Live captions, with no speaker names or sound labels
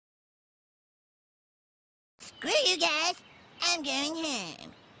Screw you guys. I'm going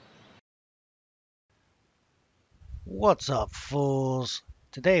home. What's up, fools?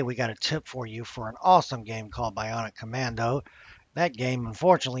 Today we got a tip for you for an awesome game called Bionic Commando. That game,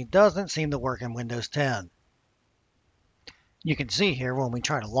 unfortunately, doesn't seem to work in Windows 10. You can see here when we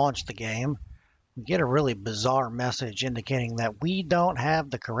try to launch the game, we get a really bizarre message indicating that we don't have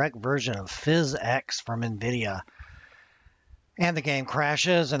the correct version of Phys-X from NVidia. And the game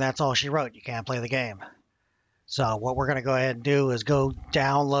crashes, and that's all she wrote. You can't play the game. So what we're going to go ahead and do is go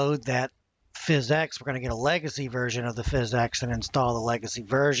download that Phys-X. We're going to get a legacy version of the Phys-X and install the legacy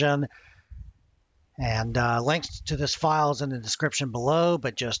version. And links to this file is in the description below,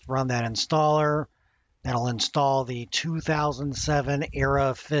 but just run that installer. That'll install the 2007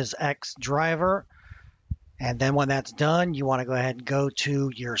 era Phys-X driver. And then when that's done, you want to go ahead and go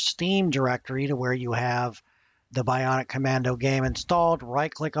to your Steam directory to where you have the Bionic Commando game installed.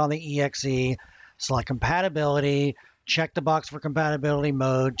 Right-click on the exe, select Compatibility, check the box for compatibility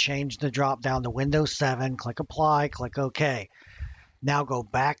mode, change the drop down to Windows 7, click Apply, click OK. Now go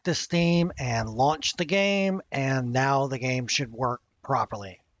back to Steam and launch the game, and now the game should work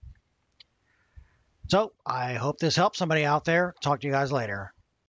properly. So I hope this helps somebody out there. Talk to you guys later.